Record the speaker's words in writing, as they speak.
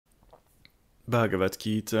Bhagavad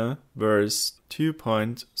Gita, verse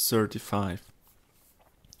 2.35.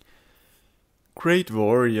 Great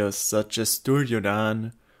warriors such as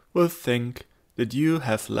Duryodhana will think that you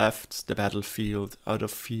have left the battlefield out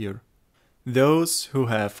of fear. Those who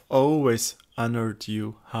have always honored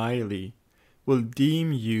you highly will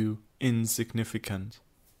deem you insignificant.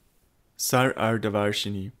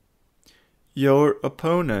 Sarardavarshini. Your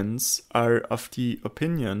opponents are of the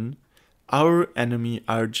opinion our enemy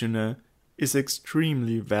Arjuna is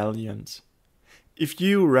extremely valiant. If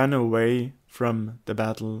you run away from the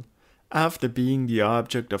battle after being the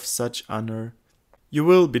object of such honor, you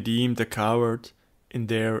will be deemed a coward in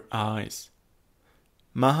their eyes.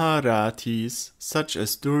 Maharathis such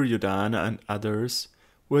as Duryodhana and others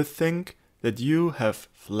will think that you have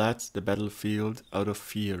fled the battlefield out of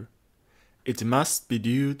fear. It must be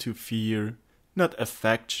due to fear, not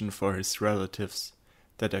affection for his relatives,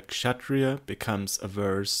 that a Kshatriya becomes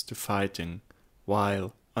averse to fighting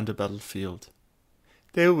while on the battlefield.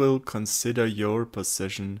 They will consider your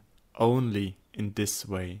position only in this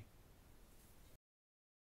way.